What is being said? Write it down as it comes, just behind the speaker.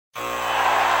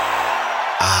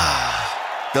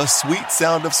The sweet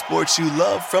sound of sports you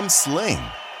love from Sling.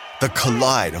 The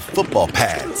collide of football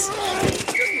pads.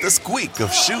 The squeak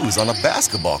of shoes on a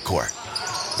basketball court.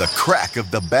 The crack of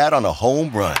the bat on a home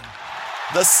run.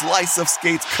 The slice of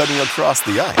skates cutting across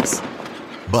the ice.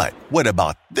 But what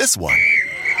about this one?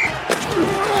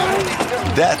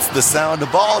 That's the sound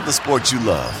of all the sports you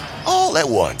love, all at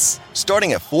once.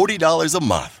 Starting at $40 a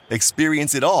month.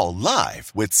 Experience it all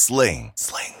live with Sling.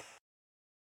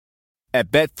 At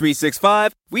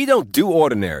Bet365, we don't do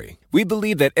ordinary. We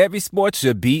believe that every sport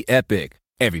should be epic.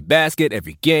 Every basket,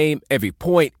 every game, every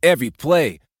point, every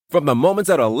play. From the moments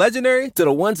that are legendary to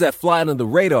the ones that fly under the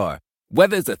radar.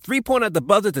 Whether it's a three-pointer at the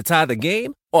buzzer to tie the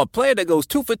game or a player that goes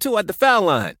 2 for 2 at the foul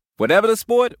line. Whatever the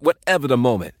sport, whatever the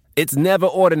moment. It's never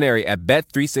ordinary at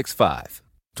Bet365.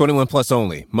 21 plus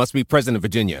only. Must be present in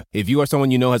Virginia. If you or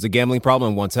someone you know has a gambling problem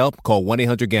and wants help, call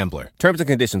 1-800-GAMBLER. Terms and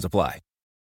conditions apply.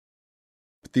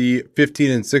 The 15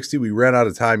 and 60, we ran out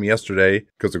of time yesterday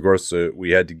because, of course,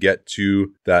 we had to get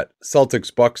to that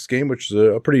Celtics-Bucks game, which is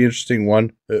a pretty interesting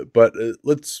one. But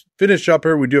let's finish up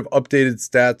here. We do have updated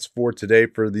stats for today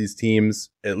for these teams.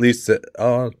 At least,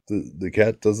 the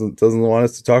cat doesn't want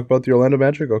us to talk about the Orlando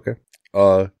Magic. Okay.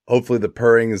 Hopefully the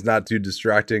purring is not too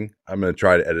distracting. I'm going to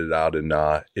try to edit it out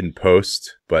in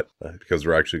post, but because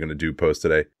we're actually going to do post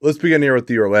today. Let's begin here with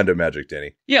the Orlando Magic,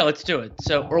 Danny. Yeah, let's do it.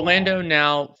 So Orlando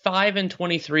now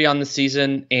 5-23 on the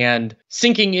season and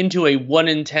sinking into a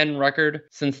 1-10 record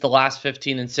since the last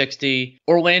 15 and 60.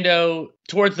 Orlando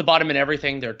towards the bottom in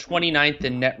everything. They're 29th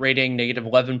in net rating, negative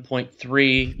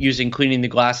 11.3 using cleaning the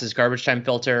glasses garbage time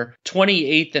filter,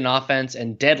 28th in offense,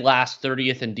 and dead last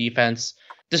 30th in defense.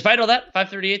 Despite all that,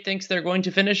 538 thinks they're going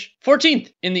to finish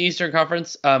 14th in the Eastern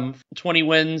Conference, 20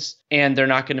 wins, and they're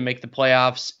not going to make the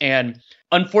playoffs. And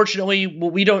unfortunately,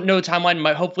 we don't know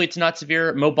timeline. Hopefully it's not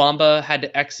severe. Mo Bamba had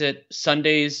to exit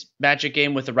Sunday's Magic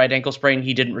game with a right ankle sprain.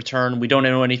 He didn't return. We don't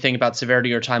know anything about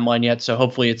severity or timeline yet, so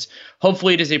hopefully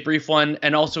it is a brief one.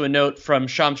 And also a note from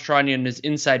Shams Charania in his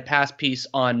Inside Pass piece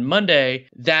on Monday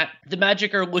that the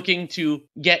Magic are looking to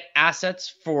get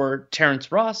assets for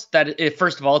Terrence Ross.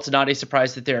 First of all, it's not a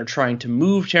surprise that they are trying to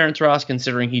move Terrence Ross,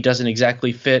 considering he doesn't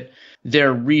exactly fit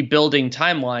their rebuilding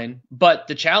timeline. But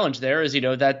the challenge there is,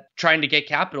 that trying to get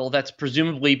capital, that's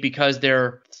presumably because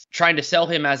they're trying to sell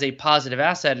him as a positive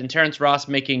asset, and Terrence Ross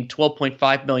making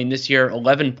 $12.5 million this year,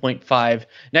 $11.5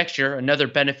 next year, another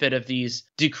benefit of these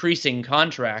decreasing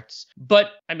contracts.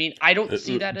 But I don't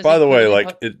see that as. By the way,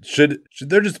 should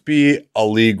there just be a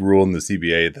league rule in the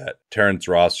CBA that Terrence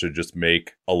Ross should just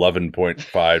make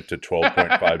 $11.5 to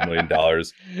 $12.5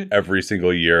 million every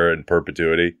single year in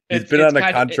perpetuity? He's been on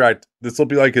a contract. This will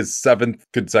be like his 7th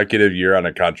consecutive year on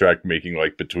a contract, making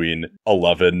between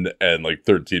 11 and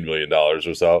 $13 million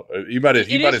or so. He might have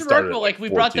started. We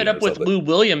brought that up with Lou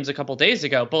Williams a couple days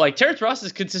ago, but Terrence Ross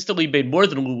has consistently made more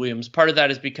than Lou Williams. Part of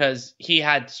that is because he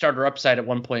had starter upside at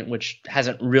one point, which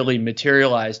hasn't really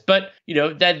materialized. But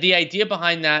that the idea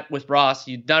behind that with Ross,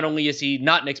 not only is he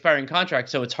not an expiring contract,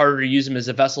 so it's harder to use him as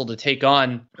a vessel to take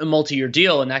on a multi-year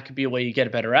deal, and that could be a way you get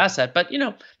a better asset. But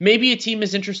maybe a team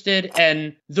is interested,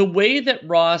 and the way that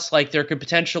Ross, there could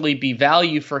potentially be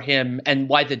value for him, and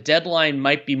why the deadline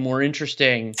might be more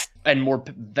interesting and more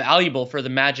valuable for the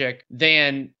Magic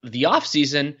than the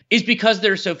offseason is because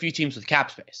there are so few teams with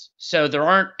cap space. So there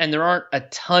aren't a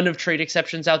ton of trade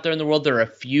exceptions out there in the world. There are a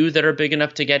few that are big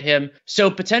enough to get him.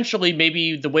 So potentially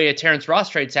maybe the way a Terrence Ross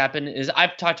trades happen is,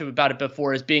 I've talked about it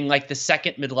before, as being the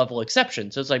second mid-level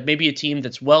exception. So it's maybe a team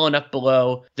that's well enough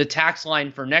below the tax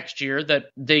line for next year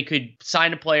that they could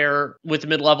sign a player with a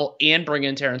mid-level and bring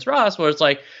in Terrence Ross, where it's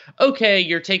okay,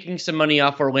 you're taking some money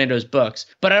off Orlando's books,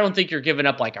 but I don't think you're giving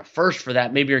up a first for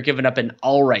that. Maybe you're giving up an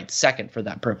all right second for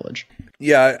that privilege.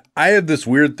 Yeah, I have this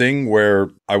weird thing where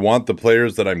I want the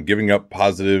players that I'm giving up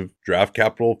positive draft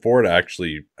capital for to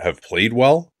actually have played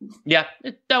well. Yeah,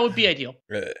 that would be ideal.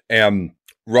 And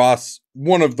Ross,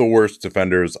 one of the worst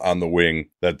defenders on the wing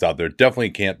that's out there, definitely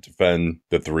can't defend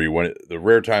the three. When the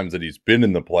rare times that he's been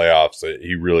in the playoffs,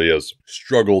 he really has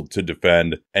struggled to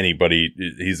defend anybody.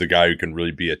 He's a guy who can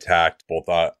really be attacked both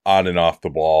on and off the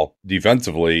ball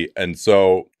defensively. And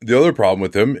so the other problem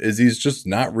with him is he's just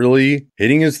not really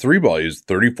hitting his three ball. He was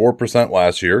 34%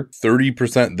 last year,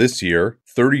 30% this year,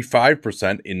 35%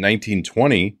 in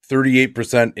 1920,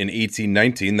 38% in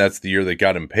 18-19. That's the year they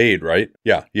got him paid, right?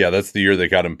 Yeah, that's the year they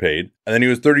got him paid. And then he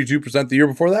was 32% the year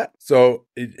before that. So,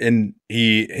 and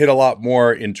he hit a lot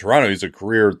more in Toronto. He's a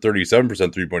career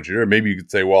 37% three-point shooter. Maybe you could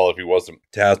say, well, if he wasn't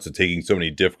tasked with taking so many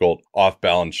difficult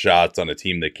off-balance shots on a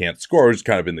team that can't score, which has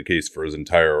kind of been the case for his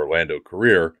entire Orlando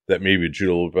career, that maybe he'd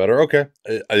shoot a little better. Okay,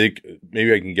 I think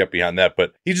maybe I can get behind that.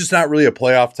 But he's just not really a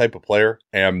playoff type of player.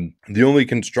 And the only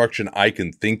construction I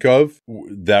can think of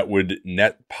that would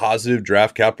net positive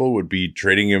draft capital would be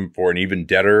trading him for an even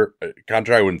deader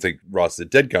contract. I wouldn't think Ross is a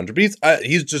dead contract, but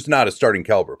he's just not a starting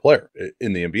caliber player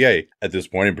in the NBA at this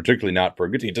point, and particularly not for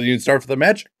a good team. He doesn't even start for the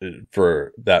Magic,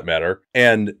 for that matter.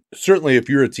 And certainly if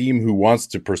you're a team who wants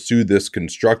to pursue this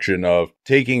construction of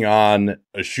taking on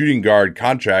a shooting guard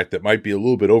contract that might be a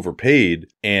little bit overpaid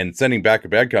and sending back a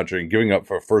bad contract and giving up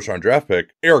for a first-round draft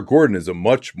pick, Eric Gordon is a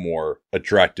much more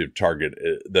attractive target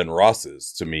than Ross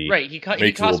is to me. Right, he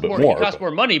costs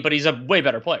more money, but he's a way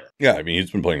better player. Yeah, I mean,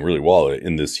 he's been playing really well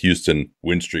in this Houston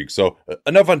win streak. So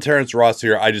enough on Terrence Ross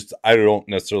here. I don't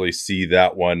necessarily see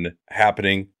that one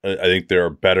happening. I think there are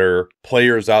better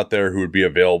players out there who would be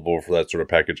available for that sort of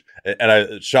package.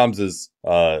 And Shams's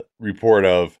report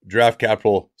of draft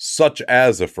capital such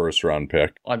as a first round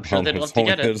pick. I'm sure they'd love to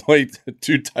get it. There's only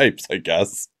two types, I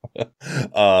guess.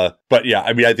 But yeah,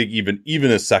 I mean, I think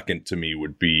even a second to me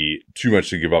would be too much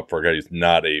to give up for a guy who's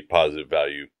not a positive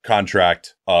value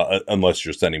contract, unless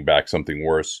you're sending back something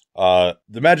worse. The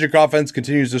Magic offense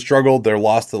continues to struggle. Their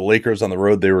loss to the Lakers on the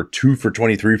road, they were 2 for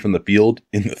 23 from the field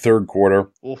in the third quarter.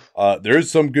 There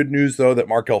is some good news, though, that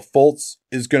Markelle Fultz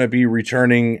is going to be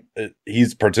returning.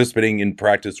 He's participating in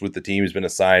practice with the team. He's been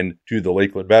assigned to the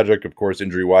Lakeland Magic. Of course,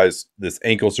 injury-wise, this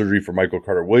ankle surgery for Michael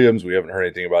Carter-Williams. We haven't heard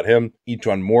anything about him.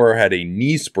 Etuan Moore had a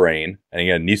knee sprain. And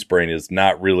again, knee sprain is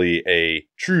not really a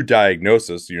true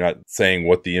diagnosis. You're not saying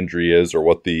what the injury is or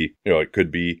what it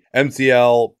could be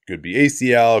MCL, could be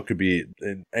ACL, could be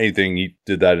anything. He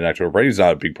did that in October, but he's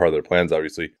not a big part of their plans,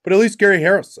 obviously. But at least Gary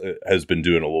Harris has been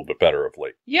doing a little bit better of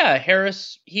late. Yeah,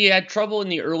 Harris, he had trouble in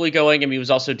the early going, and he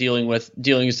was also dealing with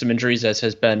some injuries, as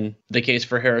has been the case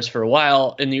for Harris for a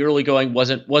while. In the early going,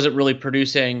 wasn't really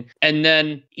producing, and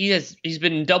then he's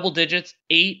been in double digits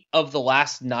 8 of the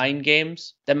last 9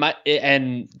 games.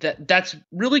 That's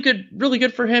really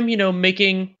good for him.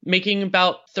 Making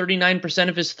about 39%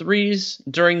 of his threes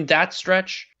during that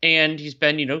stretch. And he's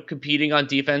been, competing on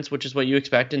defense, which is what you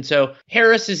expect. And so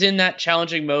Harris is in that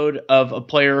challenging mode of a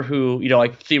player who,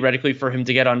 theoretically for him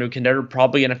to get onto a contender,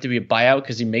 probably gonna have to be a buyout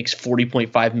because he makes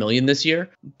 $40.5 million this year.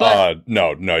 But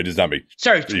no, he does not make.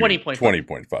 Sorry, $20.5 million.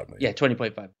 Yeah,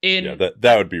 $20.5. Yeah,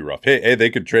 that would be rough. Hey, they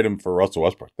could trade him for Russell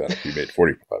Westbrook then if he made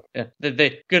 $40.5. Yeah,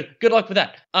 they good luck with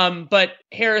that. But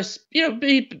Harris,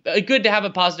 be good to have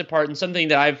a positive part, and something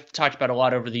that I've talked about a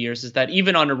lot over the years is that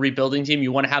even on a rebuilding team,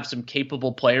 you want to have some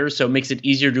capable players. So it makes it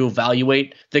easier to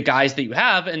evaluate the guys that you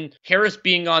have. And Harris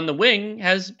being on the wing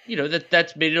has,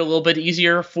 that's made it a little bit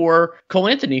easier for Cole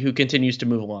Anthony, who continues to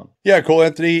move along. Yeah, Cole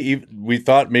Anthony, we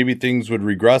thought maybe things would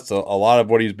regress. A lot of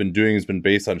what he's been doing has been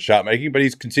based on shot making, but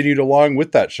he's continued along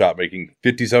with that shot making.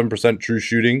 57% true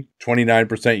shooting,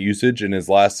 29% usage in his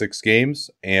last 6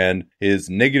 games, and his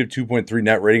negative 2.3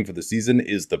 net rating for the season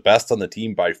is the best on the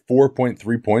team by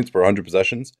 4.3 points per 100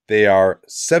 possessions. They are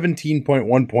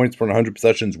 17.1 points per 100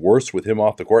 possessions worse with him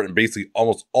off the court, and basically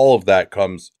almost all of that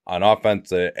comes on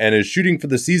offense. And his shooting for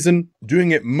the season,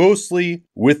 doing it mostly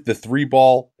with the 3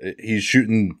 ball. He's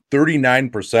shooting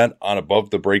 39% on above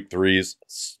the break threes.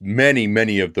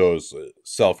 Many of those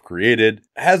self-created.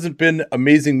 Hasn't been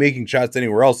amazing making shots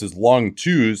anywhere else. His long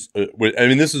twos,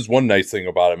 this is one nice thing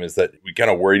about him, is that we kind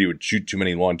of worried he would shoot too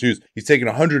many long twos. He's taken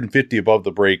 150 above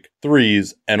the break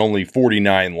threes and only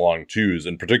 49 long twos.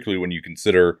 And particularly when you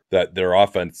consider that their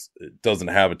offense doesn't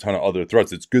have a ton of other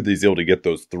threats, it's good that he's able to get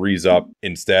those threes up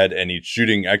instead. And he's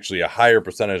shooting actually a higher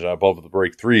percentage on above the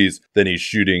break threes than he's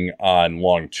shooting on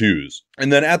long twos.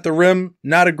 And then at the rim,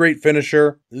 not a great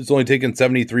finisher. He's only taken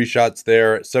 73 shots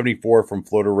there, 74 from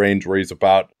floater range, where he's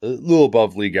about a little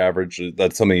above league average.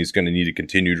 That's something he's going to need to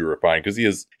continue to refine, because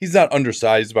he's not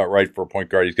undersized, he's about right for a point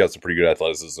guard. He's got some pretty good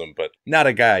athleticism, but not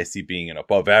a guy I see being an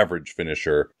above average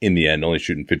finisher in the end, only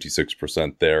shooting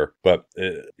 56% there. But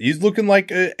he's looking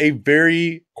like a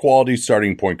very quality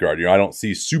starting point guard. I don't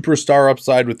see superstar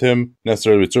upside with him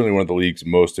necessarily, but certainly one of the league's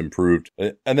most improved.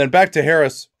 And then back to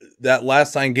Harris. that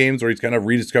last 9 games where he's kind of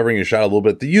rediscovering his shot a little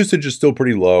bit, the usage is still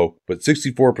pretty low, but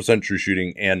 64% true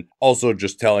shooting. And also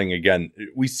just telling, again,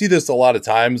 we see this a lot of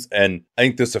times, and I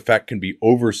think this effect can be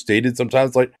overstated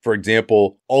sometimes. Like, for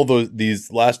example,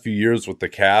 these last few years with the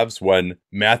Cavs, when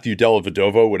Matthew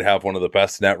Dellavedova would have one of the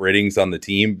best net ratings on the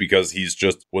team because he's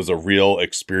just was a real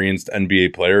experienced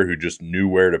NBA player who just knew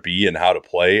where to be and how to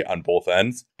play on both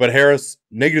ends. But Harris,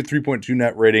 negative 3.2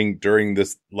 net rating during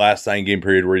this last 9-game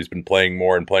period where he's been playing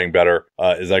more and playing better,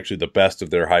 is actually the best of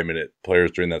their high-minute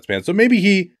players during that span. So maybe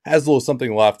he has a little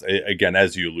something left. Again,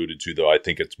 as you alluded to, though, I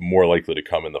think it's more likely to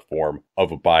come in the form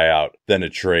of a buyout than a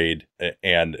trade.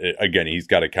 And again, he's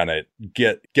got to kind of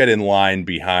get in line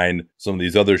behind some of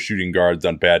these other shooting guards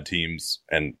on bad teams,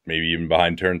 and maybe even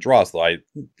behind Terrence Ross. I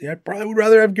probably would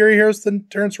rather have Gary Harris than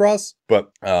Terrence Ross,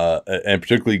 but and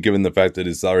particularly given the fact that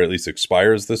his salary at least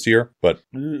expires this year. But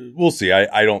we'll see.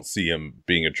 I don't see him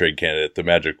being a trade candidate. The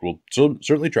Magic will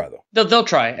certainly try, though. They'll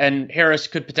try, and Harris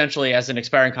could potentially, as an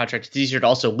expiring contract, it's easier to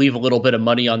also leave a little bit of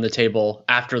money on the table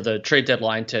after the trade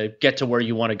deadline to get to where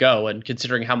you want to go. And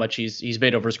considering how much he's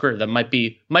made over his career, that might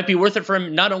be worth it for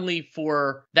him, not only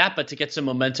for that, but to get some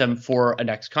momentum for a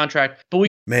next contract. But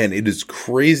Man, it is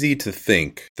crazy to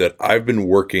think that I've been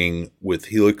working with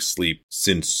Helix Sleep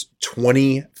since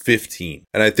 2015.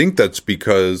 And I think that's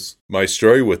because my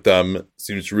story with them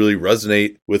seems to really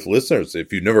resonate with listeners.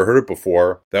 If you've never heard it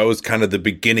before, that was kind of the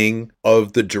beginning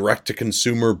of the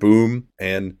direct-to-consumer boom.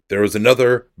 And there was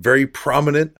another very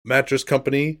prominent mattress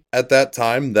company at that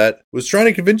time that was trying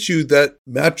to convince you that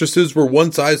mattresses were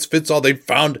one size fits all. They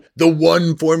found the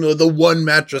one formula, the one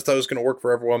mattress that was going to work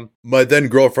for everyone. My then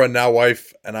girlfriend, now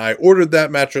wife, and I ordered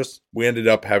that mattress. We ended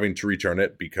up having to return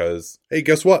it because, hey,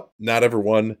 guess what? Not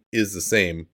everyone is the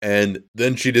same. And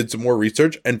then she did some more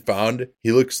research and found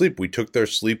Helix Sleep. We took their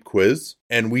sleep quiz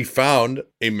and we found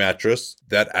a mattress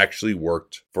that actually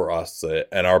worked for us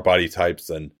and our body types.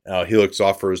 And Helix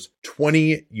offers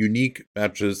 20 unique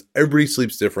mattresses. Everybody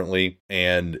sleeps differently,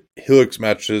 and Helix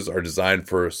mattresses are designed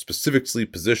for specific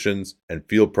sleep positions and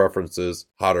field preferences: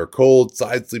 hot or cold,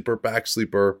 side sleeper, back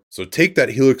sleeper. So take that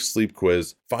Helix Sleep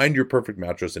quiz, find your perfect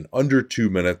mattress in under 2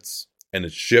 minutes, and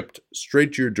it's shipped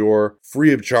straight to your door,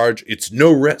 free of charge. It's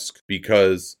no risk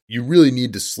because you really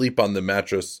need to sleep on the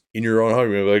mattress in your own home.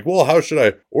 You're like, well, how should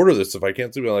I order this if I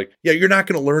can't sleep? I'm like, yeah, you're not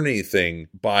going to learn anything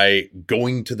by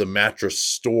going to the mattress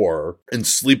store and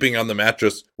sleeping on the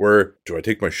mattress where, do I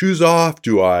take my shoes off?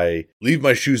 Do I leave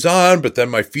my shoes on, but then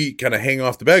my feet kind of hang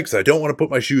off the bed because I don't want to put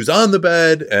my shoes on the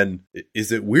bed? And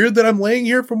is it weird that I'm laying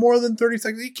here for more than 30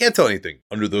 seconds? You can't tell anything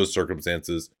under those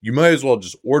circumstances. You might as well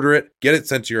just order it, get it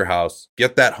sent to your house,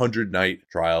 get that 100-night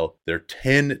trial. They're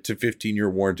 10 to 15-year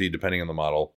warranty, depending on the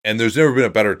model. And there's never been a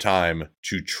better time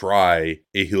to try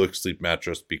a Helix Sleep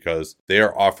mattress because they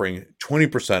are offering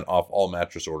 20% off all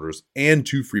mattress orders and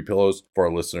 2 free pillows for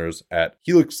our listeners at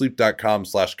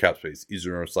helixsleep.com/capspace. Easy to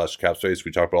remember /capspace.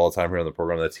 We talk about all the time here on the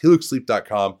program. That's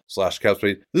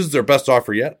helixsleep.com/capspace. This is their best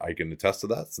offer yet. I can attest to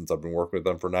that since I've been working with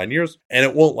them for 9 years, and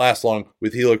it won't last long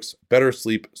with Helix. Better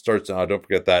sleep starts now. Don't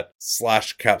forget that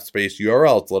 /capspace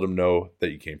URL to let them know that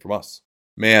you came from us.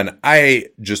 Man, I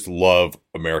just love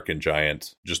American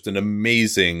Giant. Just an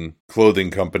amazing clothing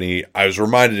company. I was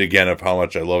reminded again of how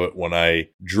much I love it when I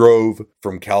drove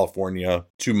from California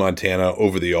to Montana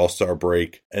over the All-Star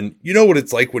break. And you know what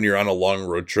it's like when you're on a long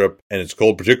road trip and it's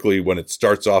cold, particularly when it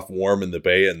starts off warm in the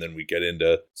Bay and then we get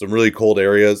into some really cold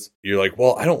areas. You're like,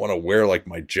 well, I don't want to wear like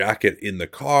my jacket in the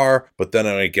car, but then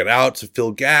when I get out to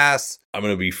fill gas, I'm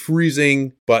going to be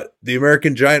freezing. But the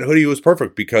American Giant hoodie was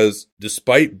perfect because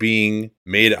despite being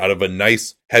made out of a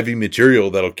nice heavy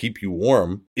material that'll keep you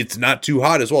warm, it's not too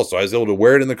hot as well. So I was able to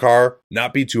wear it in the car,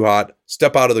 not be too hot,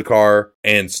 step out of the car,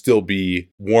 and still be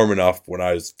warm enough when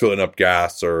I was filling up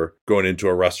gas or going into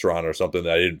a restaurant or something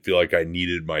that I didn't feel like I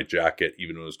needed my jacket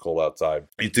even when it was cold outside.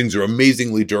 These things are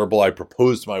amazingly durable. I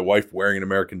proposed to my wife wearing an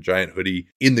American Giant hoodie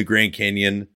in the Grand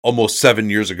Canyon almost 7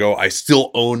 years ago. I still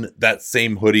own that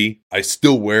same hoodie. I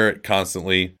still wear it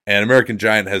constantly. And American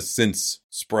Giant has since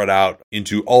spread out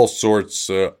into all sorts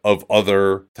of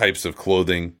other types of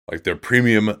clothing, like their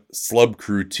premium Slub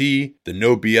Crew tee, the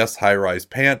No BS high-rise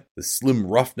pant, the slim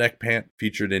roughneck pant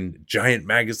featured in Giant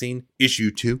Magazine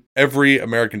issue 2. Every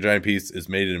American Giant piece is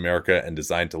made in America and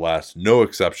designed to last, no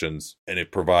exceptions, and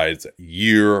it provides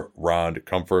year-round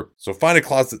comfort. So find a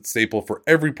closet staple for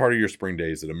every part of your spring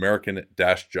days at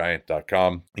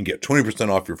American-Giant.com and get 20%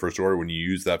 off your first order when you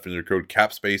use that vendor code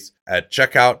CAPSPACE at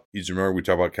checkout. Easy to remember, we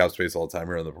talk about CAPSPACE all the time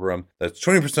here on the program. That's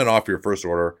 20% off your first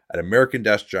order at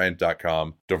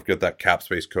American-Giant.com. Don't forget that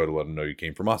CAPSPACE code to let them know you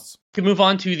came from us. Can move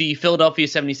on to the Philadelphia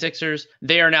 76ers.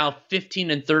 They are now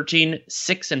 15-13,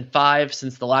 6-5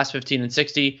 since the last 15 and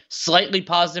 60. Slightly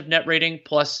positive net rating,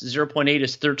 plus 0.8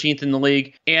 is 13th in the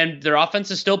league. And their offense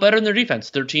is still better than their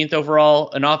defense. 13th overall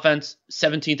in offense,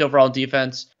 17th overall in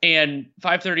defense. And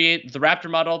 538, the Raptor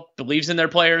model, believes in their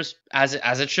players, as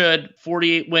it should.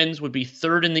 48 wins would be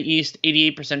third in the East,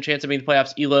 88% chance of making the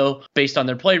playoffs. ELO, based on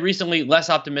their play recently, less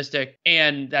optimistic,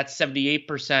 and that's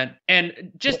 78%.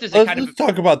 And just as let's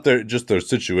talk about their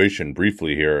situation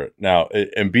briefly here. Now,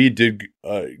 Embiid did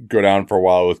go down for a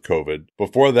while with COVID.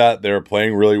 Before that, they were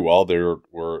playing really well. They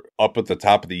were up at the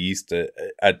top of the East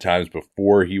at times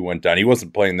before he went down. He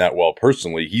wasn't playing that well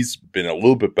personally. He's been a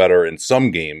little bit better in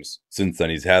some games since then.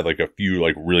 He's had like a few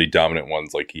like really dominant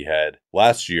ones like he had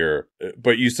last year.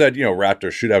 But you said,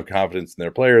 Raptors should have confidence in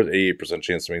their players, 88%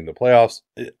 chance of making the playoffs.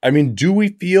 I mean, do we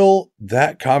feel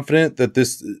that confident that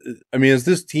is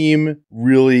this team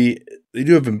really... They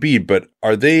do have Embiid, but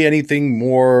are they anything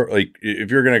more like,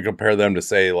 if you're going to compare them to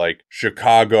say like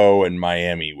Chicago and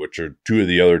Miami, which are two of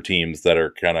the other teams that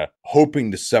are kind of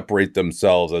hoping to separate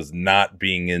themselves as not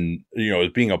being as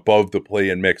being above the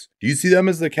play-in mix. Do you see them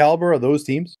as the caliber of those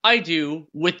teams? I do,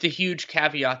 with the huge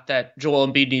caveat that Joel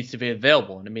Embiid needs to be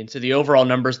available. And I mean, so the overall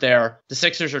numbers there, the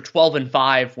Sixers are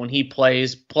 12-5 when he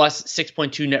plays, plus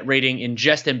 6.2 net rating in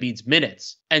just Embiid's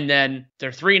minutes. And then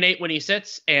they're 3-8 when he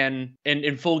sits, and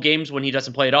in full games when he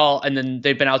doesn't play at all. And then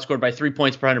they've been outscored by 3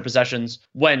 points per 100 possessions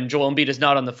when Joel Embiid is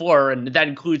not on the floor. And that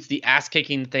includes the ass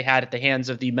kicking that they had at the hands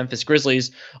of the Memphis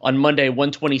Grizzlies on Monday,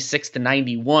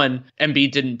 126-91.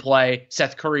 Embiid didn't play.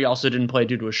 Seth Curry also didn't play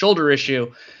due to a shoulder issue.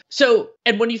 So,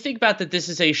 and when you think about that, this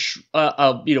is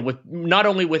with not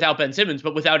only without Ben Simmons,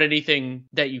 but without anything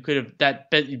that you could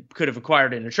have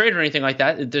acquired in a trade or anything like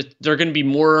that, they're going to be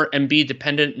more Embiid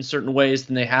dependent in certain ways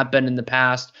than they have been in the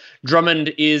past.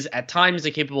 Drummond is at times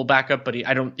a capable backup, but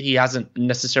he hasn't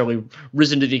necessarily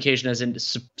risen to the occasion as a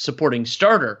supporting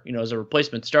starter, as a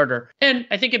replacement starter. And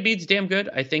I think Embiid's damn good.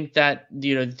 I think that,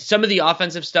 some of the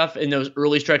offensive stuff in those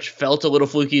early stretch felt a little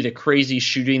fluky, the crazy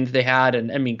shooting that they had.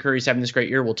 And I mean, Curry's having this great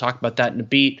year. We'll talk about that in a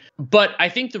beat. But I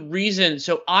think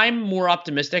so I'm more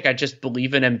optimistic. I just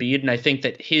believe in Embiid, and I think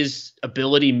that his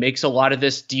ability makes a lot of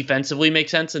this defensively make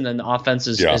sense, and then the offense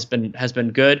has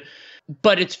been good.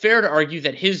 But it's fair to argue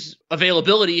that his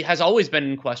availability has always been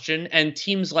in question, and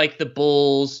teams like the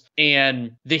Bulls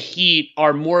and the Heat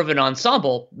are more of an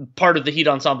ensemble. Part of the Heat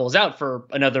ensemble is out for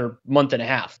another month and a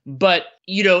half. But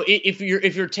if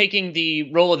you're taking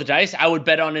the roll of the dice, I would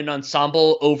bet on an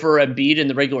ensemble over Embiid in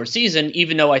the regular season,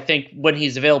 even though I think when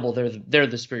he's available, they're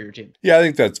the superior team. Yeah, I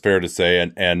think that's fair to say.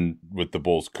 And with the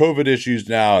Bulls' COVID issues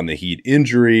now and the Heat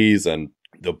injuries, and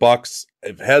the Bucks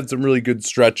have had some really good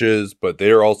stretches, but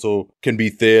they also can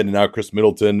be thin. And now Chris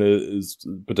Middleton is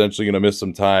potentially going to miss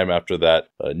some time after that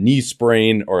knee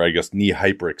sprain, or I guess knee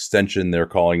hyperextension, they're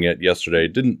calling it yesterday.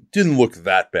 Didn't look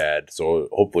that bad. So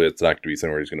hopefully it's not going to be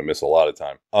somewhere he's going to miss a lot of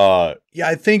time.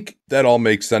 I think that all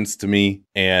makes sense to me.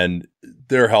 And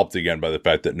they're helped again by the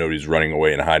fact that nobody's running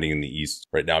away and hiding in the East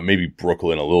right now. Maybe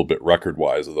Brooklyn a little bit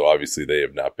record-wise, although obviously they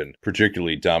have not been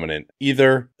particularly dominant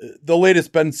either. The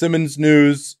latest Ben Simmons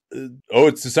news,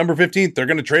 it's December 15th. They're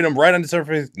going to trade him right on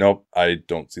December 15th. Nope, I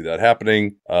don't see that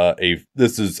happening.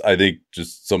 This is, I think,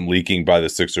 just some leaking by the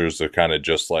Sixers to kind of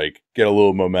just like get a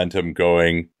little momentum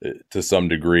going to some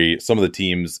degree. Some of the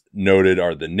teams noted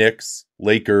are the Knicks,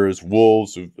 Lakers,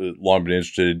 Wolves, who've long been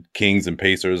interested, Kings and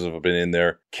Pacers have been in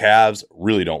there. Cavs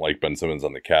really don't like Ben Simmons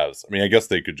on the Cavs. I mean, I guess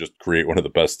they could just create one of the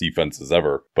best defenses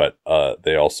ever, but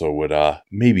they also would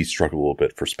maybe struggle a little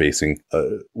bit for spacing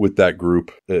with that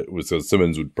group. So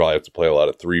Simmons would probably have to play a lot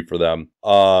of three for them.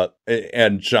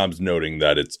 And Shams noting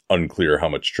that it's unclear how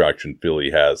much traction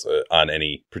Philly has on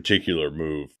any particular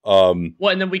move. And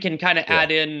then we can kind of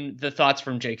add in the thoughts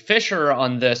from Jake Fisher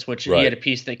on this, which he had a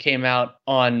piece that came out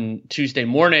on Tuesday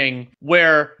morning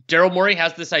where Daryl Morey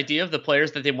has this idea of the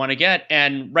players that they want to get.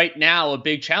 And right now, a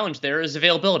big challenge there is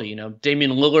availability.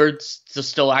 Damian Lillard's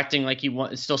still acting like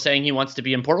still saying he wants to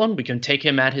be in Portland. We can take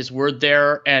him at his word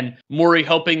there. And Morey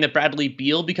hoping that Bradley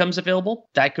Beal becomes available.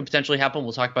 That could potentially happen.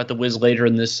 We'll talk about the Wiz later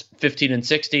in this 15 and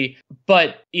 60.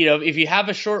 But, if you have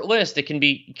a short list, it can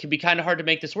be kind of hard to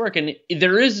make this work. And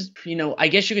there is, I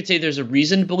guess you could say there's a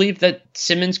reason to believe that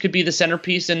Simmons could be the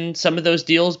centerpiece in some of those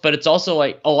deals. But it's also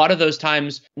like a lot of those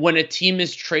times when a team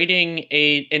is trading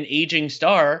an aging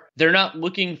star, they're not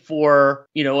looking for,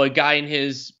 a guy in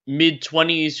his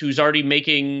mid-20s who's already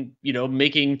making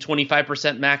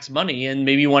 25% max money and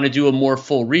maybe want to do a more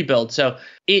full rebuild. So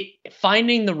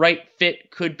finding the right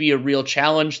fit could be a real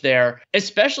challenge there,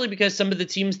 especially because some of the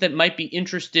teams that might be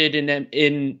interested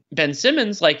in Ben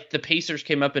Simmons, like the Pacers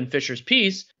came up in Fisher's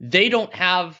piece, they don't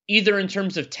have, either in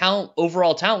terms of talent,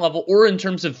 overall talent level, or in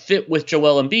terms of fit with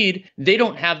Joel Embiid, they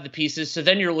don't have the pieces. So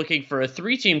then you're looking for a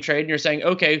 3-team trade and you're saying,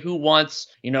 okay, who wants,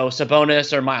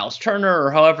 Sabonis or Miles Turner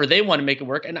or however they want to make it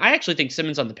work. And I actually think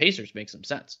Simmons on the Pacers makes some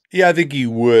sense. Yeah, I think he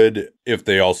would if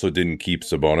they also didn't keep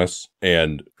Sabonis.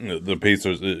 And the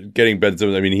Pacers getting Ben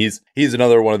Simmons, I mean, he's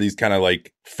another one of these kind of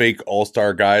like fake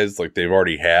all-star guys like they've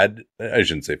already had. I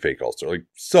shouldn't say fake all-star, like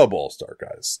sub all-star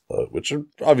guys, which are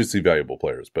obviously valuable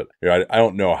players. But I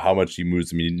don't know how much he moves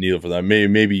the needle for them.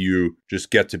 Maybe you just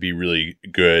get to be really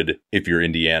good if you're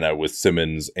Indiana with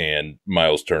Simmons and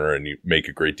Miles Turner and you make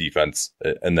a great defense.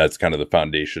 And that's kind of the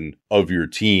foundation of your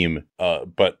team.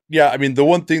 But yeah, I mean, the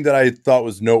one thing that I thought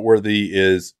was noteworthy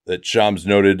is that Shams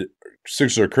noted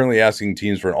Sixers are currently asking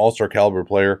teams for an all-star caliber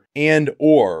player and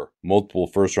or multiple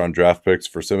first-round draft picks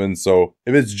for Simmons. So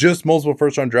if it's just multiple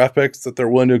first-round draft picks that they're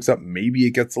willing to accept, maybe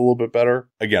it gets a little bit better.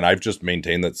 Again, I've just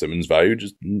maintained that Simmons' value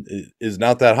just is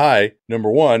not that high, number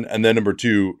one. And then number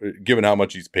two, given how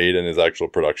much he's paid and his actual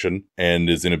production and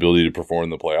his inability to perform in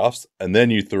the playoffs. And then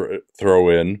you throw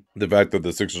in the fact that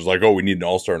the Sixers are like, oh, we need an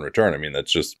all-star in return. I mean, that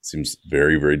just seems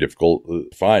very, very difficult to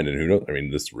find. And who knows? I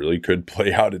mean, this really could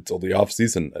play out until the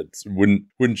offseason. It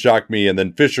wouldn't shock me. And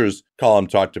then Fisher's column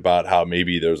talked about how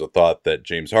maybe there's a thought that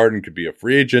James Harden could be a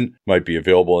free agent, might be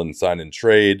available and sign and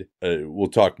trade. We'll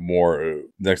talk more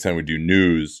next time we do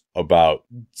news about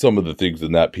some of the things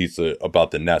in that piece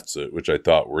about the Nets, which I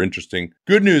thought were interesting.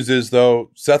 Good news is,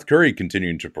 though, Seth Curry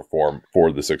continuing to perform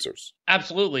for the Sixers.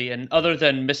 Absolutely. And other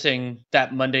than missing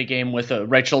that Monday game with a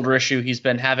right shoulder issue, he's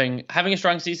been having a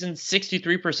strong season,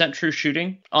 63% true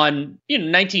shooting on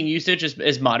 19 usage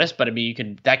is modest, but I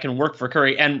mean that can work for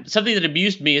Curry. And something that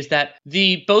amused me is that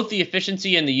both the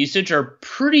efficiency and the usage are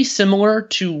pretty similar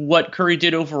to what Curry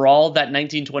did overall that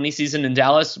 1920 season in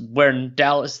Dallas, when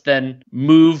Dallas then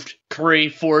moved Curry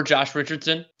for Josh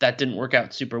Richardson. That didn't work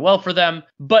out super well for them,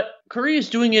 but Curry is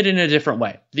doing it in a different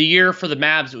way. The year for the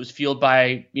Mavs, it was fueled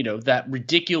by, that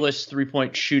ridiculous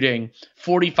 3-point shooting,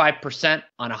 45%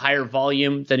 on a higher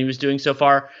volume than he was doing so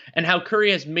far. And how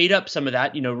Curry has made up some of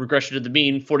that, regression to the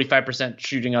mean, 45%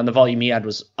 shooting on the volume he had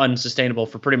was unsustainable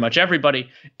for pretty much everybody.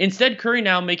 Instead, Curry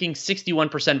now making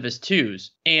 61% of his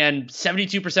twos and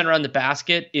 72% around the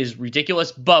basket is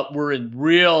ridiculous, but we're in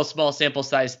real small sample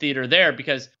size theater there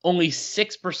because only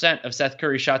 6% of Seth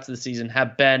Curry's shots of the season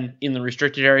have been in the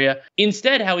restricted area.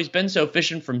 Instead, how he's been so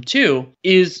efficient from two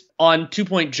is on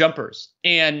 2-point jumpers.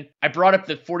 And I brought up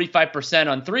that 45%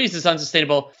 on threes is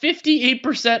unsustainable.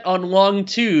 58% on long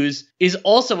twos is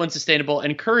also unsustainable.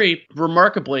 And Curry,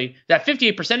 remarkably, that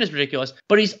 58% is ridiculous,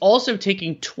 but he's also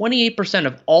taking 28%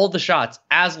 of all the shots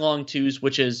as long twos,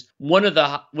 which is one of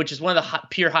the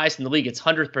peer highest in the league. It's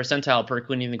 100th percentile per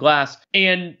cleaning the glass.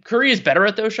 And Curry is better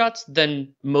at those shots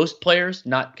than most players,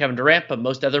 not Kevin Durant, but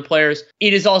most other players.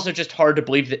 It is also just hard to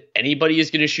believe that anybody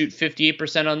is going to shoot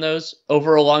 58% on those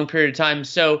over a long period of time.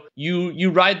 So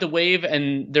you ride the wave,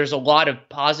 and there's a lot of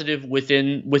positive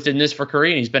within this for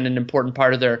Curry, and he's been an important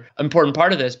part of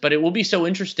this. But it will be so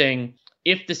interesting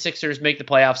if the Sixers make the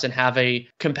playoffs and have a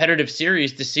competitive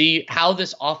series to see how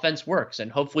this offense works.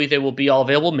 And hopefully they will be all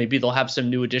available. Maybe they'll have some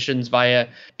new additions via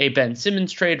a Ben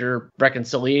Simmons trade or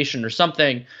reconciliation or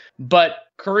something. But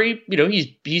Curry,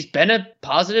 he's been a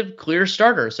positive, clear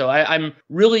starter. So I'm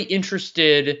really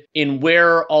interested in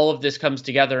where all of this comes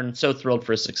together and so thrilled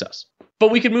for his success. But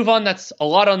we can move on. That's a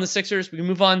lot on the Sixers. We can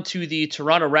move on to the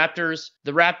Toronto Raptors.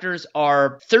 The Raptors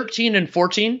are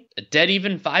 13-14, a dead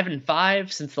even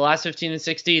 5-5 since the last 15 and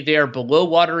 60. They are below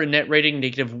water in net rating,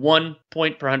 -1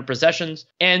 point per 100 possessions.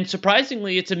 And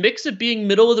surprisingly, it's a mix of being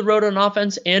middle of the road on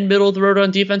offense and middle of the road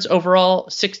on defense. Overall,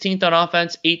 16th on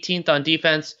offense, 18th on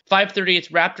defense. 538's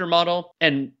Raptor model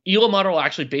and ELO model are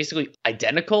actually basically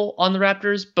identical on the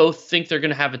Raptors. Both think they're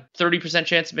going to have a 30%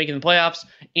 chance of making the playoffs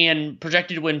and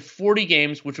projected to win 40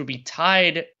 games, which would be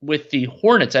tied with the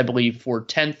Hornets, I believe, for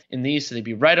 10th in the East. So they'd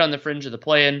be right on the fringe of the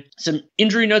play-in. Some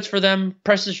injury notes for them.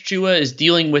 Precious Chua is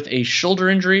dealing with a shoulder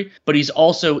injury, but he's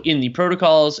also in the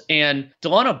protocols. And And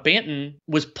Delano Banton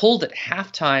was pulled at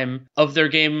halftime of their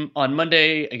game on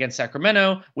Monday against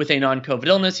Sacramento with a non-COVID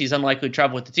illness. He's unlikely to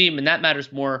travel with the team, and that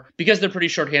matters more because they're pretty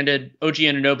shorthanded. OG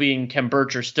Anunoby and Khem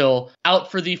Birch are still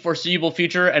out for the foreseeable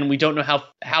future, and we don't know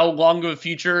how long of a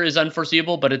future is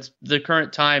unforeseeable, but it's the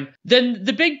current time. Then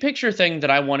the big picture thing that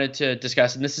I wanted to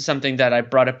discuss, and this is something that I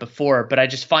brought up before, but I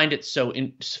just find it so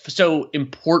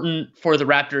important for the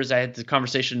Raptors. I had the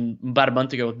conversation about a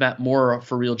month ago with Matt Moore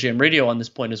for Real Jam Radio on this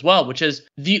point as well, which is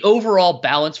the overall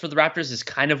balance for the Raptors is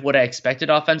kind of what I expected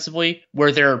offensively,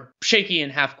 where they're shaky in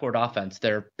half-court offense.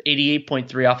 Their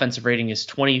 88.3 offensive rating is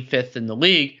 25th in the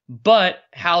league, but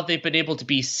how they've been able to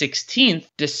be 16th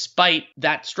despite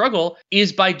that struggle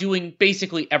is by doing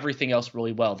basically everything else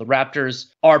really well. The Raptors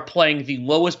are playing the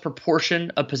lowest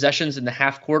proportion of possessions in the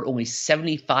half court, only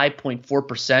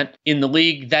 75.4% in the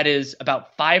league. That is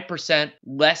about 5%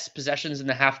 less possessions in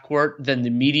the half court than the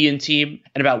median team,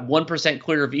 and about 1%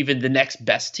 clear of even the next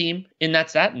best team in that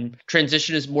stat. And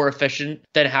transition is more efficient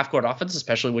than half court offense,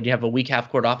 especially when you have a weak half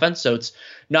court offense. So it's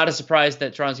not a surprise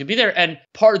that Toronto's going to be there. And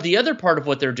the other part of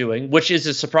what they're doing, which is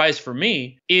a surprise for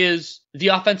me, is the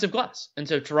offensive glass. And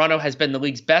so Toronto has been the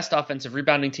league's best offensive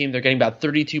rebounding team. They're getting about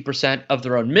 32% of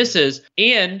their own misses,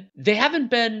 and they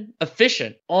haven't been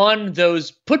efficient on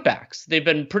those putbacks. They've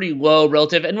been pretty low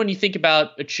relative. And when you think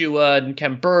about Achua and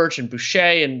Khem Birch and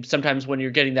Boucher, and sometimes when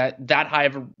you're getting that high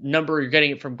of a number, you're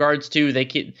getting it from guards too,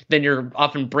 then you're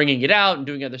often bringing it out and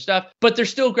doing other stuff. But they're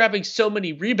still grabbing so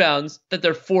many rebounds that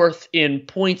they're fourth in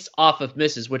points off of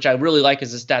misses, which I really like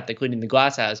as a stat that Cleaning the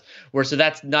Glass has, so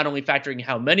that's not only factoring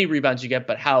how many rebounds you get,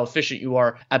 but how efficient you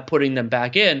are at putting them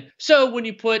back in. So when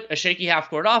you put a shaky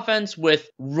half-court offense with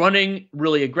running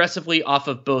really aggressively off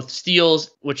of both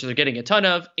steals, which they're getting a ton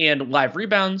of, and live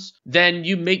rebounds, then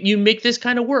you make this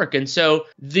kind of work. And so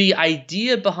the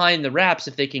idea behind the Raps,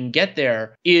 if they can get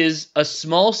there, is a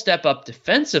small step up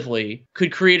defensively,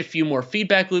 could create a few more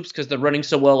feedback loops because they're running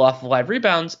so well off of live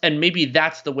rebounds, and maybe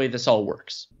that's the way this all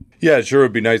works. Yeah, it sure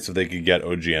would be nice if they could get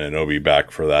OG Anunoby back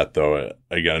for that, though.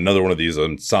 Again, another one of these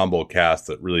ensemble casts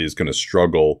that really is going to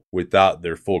struggle without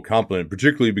their full complement,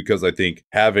 particularly because I think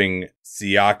having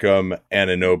Siakam,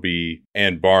 Anunoby,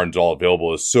 and Barnes all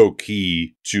available is so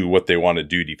key to what they want to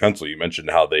do defensively. You mentioned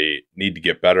how they need to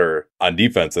get better on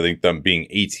defense. I think them being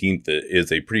 18th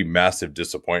is a pretty massive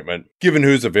disappointment, given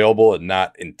who's available, and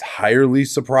not entirely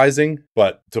surprising.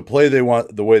 But to play the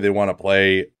way they want to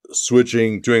play,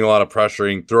 switching, doing a lot of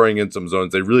pressuring, throwing in some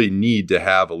zones, they really need to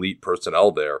have elite personnel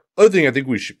there. Other thing I think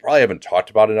we probably haven't talked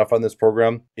about enough on this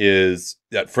program is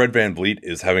that Fred VanVleet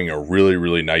is having a really,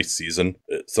 really nice season.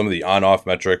 Some of the on-off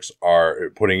metrics are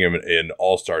putting him in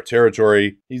all-star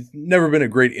territory. He's never been a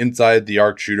great inside the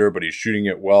arc shooter, but he's shooting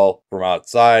it well from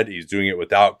outside. He's doing it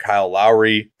without Kyle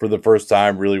Lowry for the first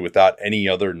time, really without any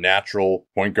other natural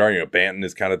point guard. Banton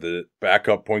is kind of the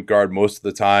backup point guard most of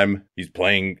the time. He's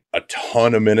playing a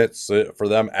ton of minutes for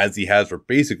them, as he has for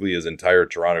basically his entire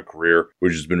Toronto career,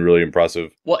 which has been really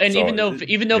impressive. Well, and even though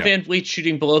VanVleet's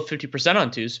shooting below 50% on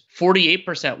twos,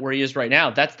 48% where he is right now,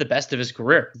 that's the best of his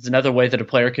career. It's another way that a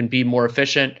player can be more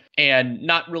efficient and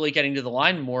not really getting to the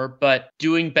line more, but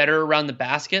doing better around the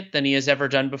basket than he has ever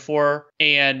done before.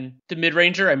 And the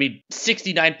mid-ranger,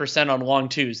 69% on long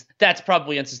twos. That's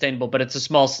probably unsustainable, but it's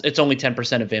only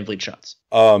 10% of VanVleet shots.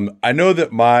 I know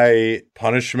that my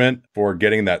punishment for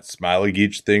getting that Smiley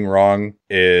Geach thing wrong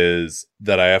is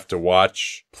that I have to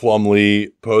watch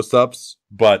Plumlee post-ups,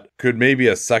 but could maybe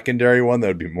a secondary one that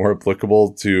would be more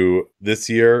applicable to this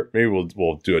year, maybe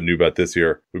we'll do a new bet this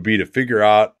year, would be to figure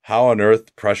out how on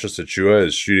earth Precious Achiuwa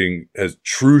has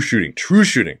true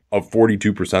shooting of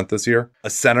 42% this year. A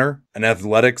center, an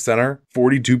athletic center,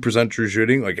 42% true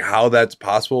shooting, like how that's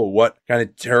possible, what kind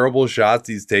of terrible shots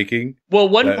he's taking. Well,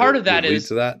 one part of that is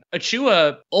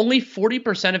Achiuwa, only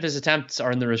 40% of his attempts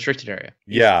are in the restricted area.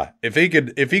 Yeah, if he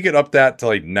could up that to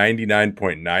like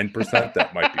 99.9%,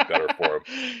 that might be better for him.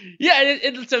 Yeah,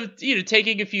 so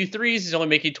taking a few threes, he's only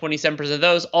making 27% of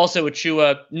those. Also,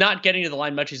 Achiuwa not getting to the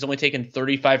line much. He's only taken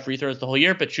 35 free throws the whole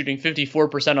year, but shooting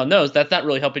 54% on those. That's not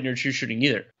really helping your true shooting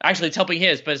either. Actually, it's helping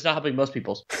his, but it's not helping most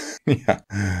people's. Yeah.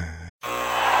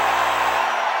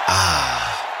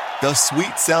 The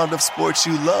sweet sound of sports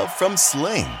you love from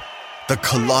Sling. The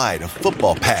collide of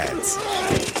football pads.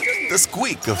 The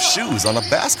squeak of shoes on a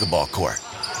basketball court.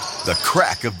 The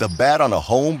crack of the bat on a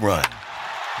home run.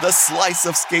 The slice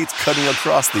of skates cutting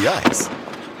across the ice.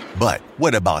 But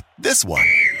what about this one?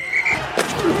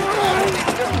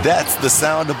 That's the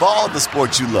sound of all the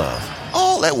sports you love,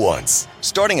 all at once.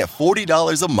 Starting at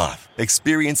 $40 a month.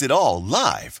 Experience it all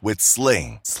live with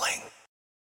Sling.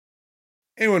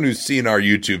 Anyone who's seen our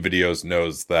YouTube videos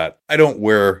knows that I don't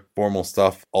wear formal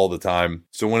stuff all the time.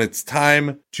 So when it's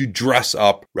time to dress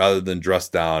up rather than dress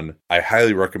down, I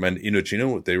highly recommend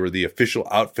Indochino. They were the official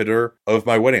outfitter of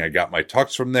my wedding. I got my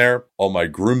tux from there. All my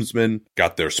groomsmen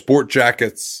got their sport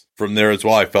jackets from there as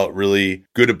well. I felt really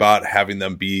good about having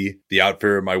them be the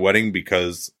outfitter of my wedding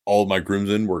because all of my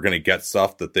groomsmen were going to get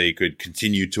stuff that they could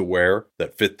continue to wear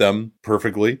that fit them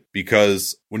perfectly.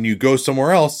 Because when you go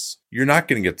somewhere else, you're not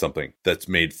going to get something that's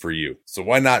made for you. So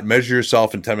why not measure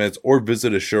yourself in 10 minutes or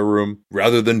visit a showroom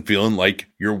rather than feeling like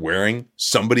you're wearing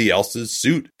somebody else's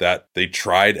suit that they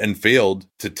tried and failed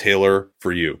to tailor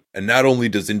for you. And not only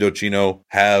does Indochino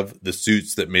have the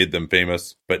suits that made them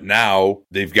famous, but now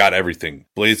they've got everything.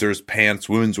 Blazers, pants,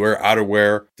 women's wear,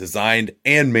 outerwear, designed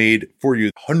and made for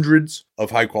you. Hundreds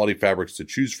of high quality fabrics to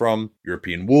choose from.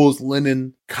 European wools,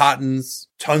 linen, cottons,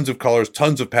 tons of colors,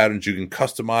 tons of patterns. You can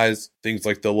customize things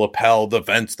like the lapel, the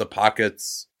vents, the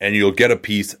pockets, and you'll get a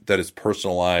piece that is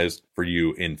personalized for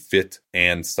you in fit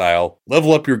and style.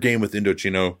 Level up your game with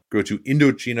Indochino. Go to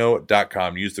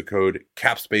Indochino.com. Use the code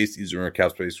CAPSPACE. These are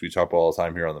CAPSPACE we talk about all the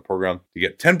time here on the program to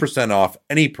get 10% off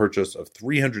any purchase of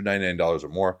 $399 or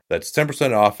more. That's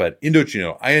 10% off at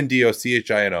Indochino,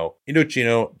 Indochino,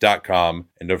 Indochino.com.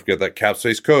 And don't forget that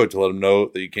CAPSPACE code to let them know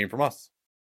that you came from us.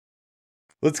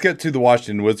 Let's get to the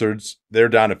Washington Wizards. They're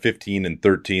down to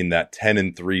 15-13. That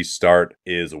 10-3 start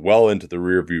is well into the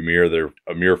rearview mirror. They're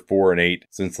a mere 4-8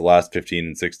 since the last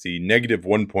 15-60. Negative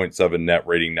 1.7 net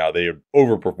rating. Now they have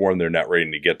overperformed their net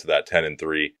rating to get to that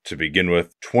 10-3 to begin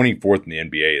with. 24th in the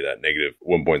NBA, that negative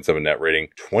 1.7 net rating.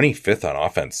 25th on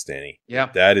offense, Stanny.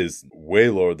 Yeah. That is way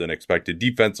lower than expected.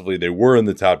 Defensively, they were in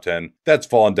the top 10. That's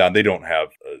fallen down. They don't have,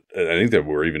 I think they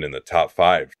were even in the top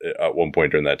 5 at one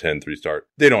point during that 10-3 start.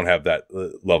 They don't have that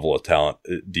level of talent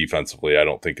defensively. I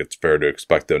don't think it's fair to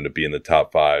expect them to be in the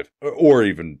top 5 or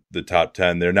even the top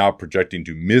 10. They're now projecting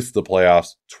to miss the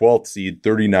playoffs. 12th seed,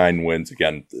 39 wins.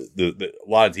 Again, a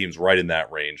lot of teams right in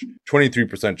that range.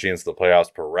 23% chance of the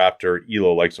playoffs per Raptor.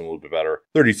 Elo likes them a little bit better.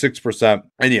 36%.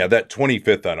 And yeah, that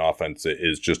 25th on offense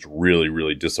is just really,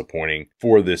 really disappointing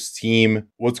for this team.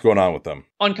 What's going on with them?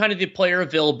 On kind of the player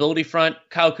availability front,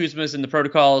 Kyle Kuzma is in the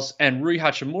protocols, and Rui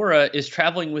Hachimura is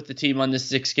traveling with the team on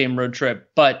this 6-game road trip,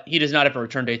 but he does not have a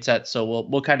return date set, so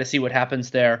we'll kind of see what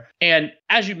happens there. And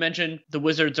as you mentioned, the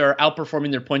Wizards are outperforming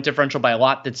their point differential by a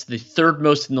lot. That's the third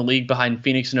most in the league behind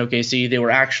Phoenix and OKC. They were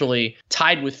actually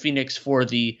tied with Phoenix for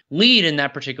the lead in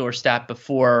that particular stat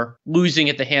before losing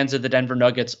at the hands of the Denver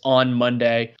Nuggets on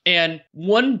Monday. And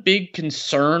one big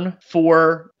concern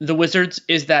for the Wizards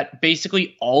is that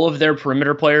basically all of their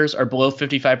perimeter players are below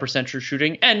 55% true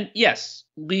shooting. And yes,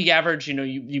 league average,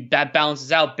 that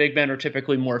balances out. Big men are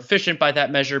typically more efficient by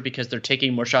that measure because they're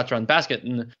taking more shots around the basket.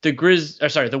 And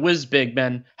the Wiz big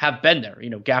men have been there.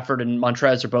 Gafford and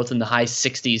Montrez are both in the high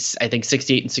 60s, I think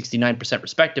 68 and 69%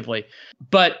 respectively.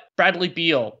 But Bradley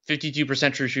Beal,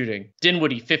 52% true shooting.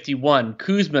 Dinwiddie, 51.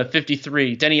 Kuzma,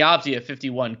 53. Denny Avdija,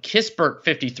 51. Kispert,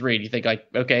 53. Do you think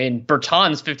okay, and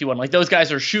Bertans, 51. Those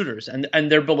guys are shooters, and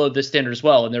they're below this standard as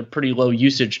well, and they're pretty low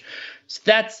usage. So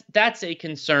that's a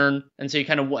concern. And so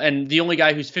and the only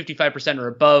guy who's 55% or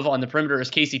above on the perimeter is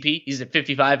KCP. He's at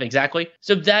 55 exactly.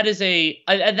 So that is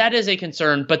a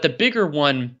concern. But the bigger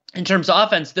one in terms of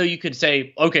offense, though, you could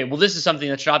say, okay, well, this is something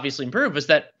that should obviously improve, is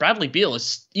that Bradley Beal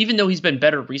is, even though he's been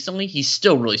better recently, he's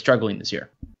still really struggling this year.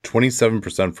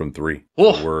 27% from 3.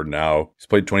 Oh. He's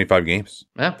played 25 games.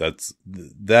 Yeah.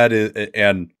 That is,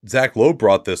 and Zach Lowe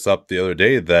brought this up the other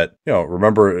day that,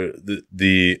 remember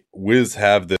the Wiz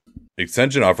have the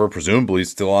extension offer, presumably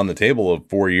still on the table, of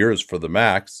 4 years for the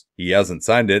max. He hasn't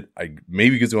signed it.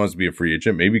 Maybe because he wants to be a free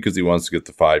agent, maybe because he wants to get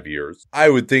the 5 years. I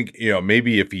would think,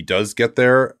 maybe if he does get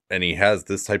there and he has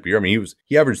this type of year,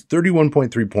 he averaged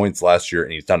 31.3 points last year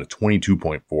and he's down to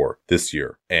 22.4 this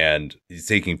year. And he's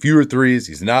taking fewer threes.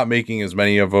 He's not making as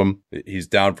many of them. He's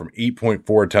down from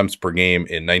 8.4 attempts per game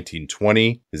in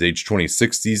 1920, his age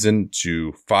 26 season,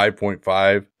 to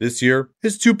 5.5 this year.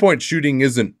 His 2-point shooting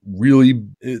isn't really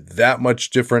that much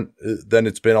different than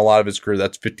it's been a lot of his career.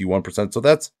 That's 51%. So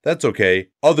that's okay.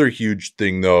 Other huge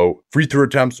thing though, free throw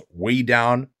attempts way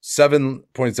down.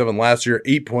 7.7 last year,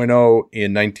 8.0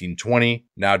 in 1920,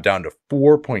 now down to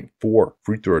 4.4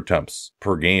 free throw attempts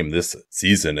per game this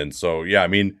season. And so,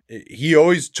 he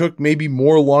always took maybe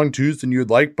more long twos than you'd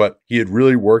like, but he had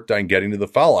really worked on getting to the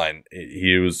foul line.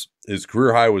 His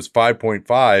career high was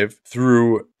 5.5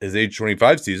 through his age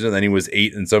 25 season, and then he was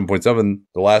 8 and 7.7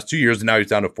 the last 2 years, and now he's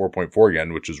down to 4.4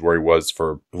 again, which is where he was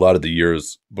for a lot of the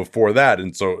years before that.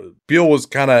 And so Beal was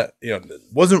kind of,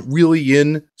 wasn't really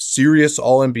in serious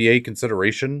All-NBA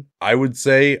consideration, I would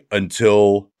say,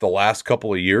 until the last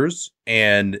couple of years.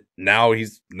 and now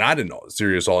he's not in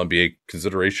serious All-NBA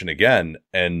consideration again.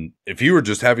 And if he were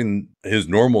just having his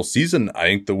normal season, I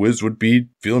think the Wiz would be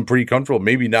feeling pretty comfortable.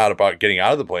 Maybe not about getting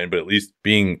out of the play-in, but at least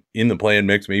being in the play-in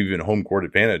mix, maybe even home court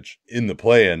advantage in the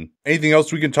play-in. Anything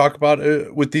else we can talk about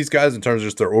with these guys in terms of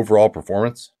just their overall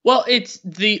performance? Well, it's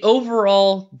the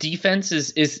overall defense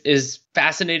is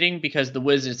fascinating because the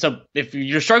Wiz is, so if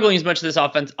you're struggling as much as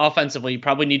this offensively, you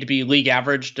probably need to be league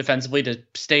average defensively to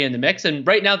stay in the mix. And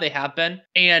right now they have been,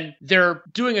 and they're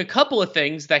doing a couple of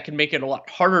things that can make it a lot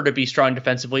harder to be strong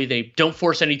defensively. They don't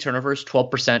force any turnovers.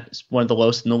 12% is one of the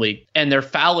lowest in the league, and they're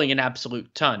fouling an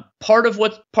absolute ton. Part of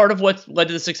what's led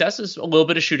to the success is a little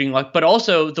bit of shooting luck, but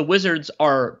also the Wizards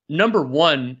are number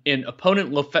one in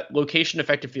opponent location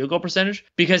effective field goal percentage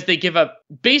because they give up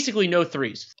basically no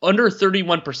threes, under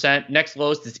 31%. Next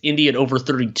lowest is Indy at over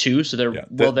 32. So they're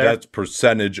that's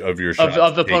percentage of your shots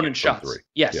of opponent shots.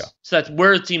 Yes. Yeah. So that's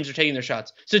where teams are taking their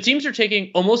shots. So teams are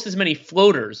taking almost as many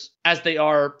floaters as they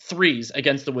are threes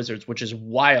against the Wizards, which is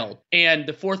wild. And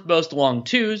the fourth most long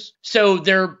twos. So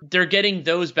they're getting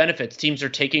those benefits. Teams are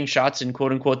taking shots in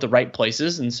quote unquote the right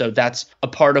places. And so that's a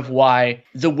part of why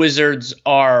the Wizards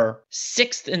are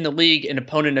sixth in the league in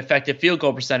opponent effective field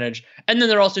goal percentage. And then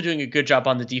they're also doing a good job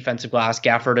on the defensive glass.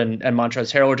 Gafford and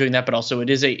Montrezl Harrell are doing that, but also it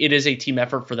is a team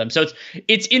effort for them. So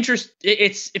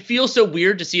it feels so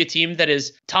weird to see a team that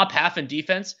is top half in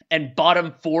defense and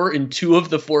bottom four in two of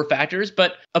the four factors,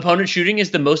 but opponent shooting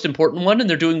is the most important one, and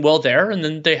they're doing well there. And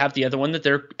then they have the other one that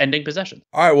they're ending possession.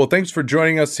 All right. Well, thanks for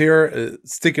joining us here,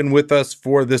 sticking with us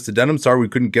for this addendum. Sorry we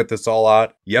couldn't get this all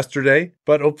out yesterday,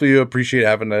 but hopefully you appreciate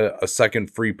having a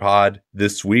second free pod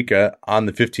this week on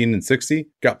the 15 and 60.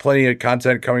 Got plenty of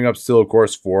content coming up still, of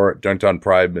course, for Dunked On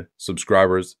Prime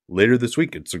subscribers later this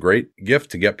week. It's a great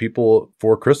gift to get people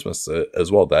for Christmas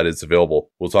as well. That is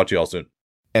available. We'll talk to you all soon.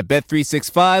 At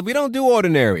Bet365, we don't do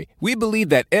ordinary. We believe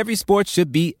that every sport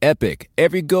should be epic.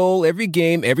 Every goal, every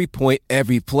game, every point,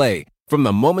 every play. From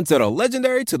the moments that are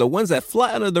legendary to the ones that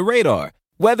fly under the radar.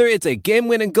 Whether it's a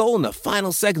game-winning goal in the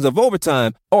final seconds of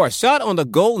overtime or a shot on the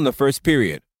goal in the first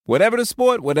period. Whatever the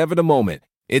sport, whatever the moment.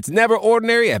 It's never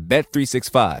ordinary at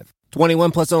Bet365.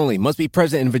 21 plus only. Must be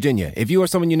present in Virginia. If you or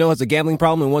someone you know has a gambling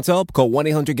problem and wants help, call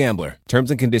 1-800-GAMBLER. Terms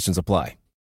and conditions apply.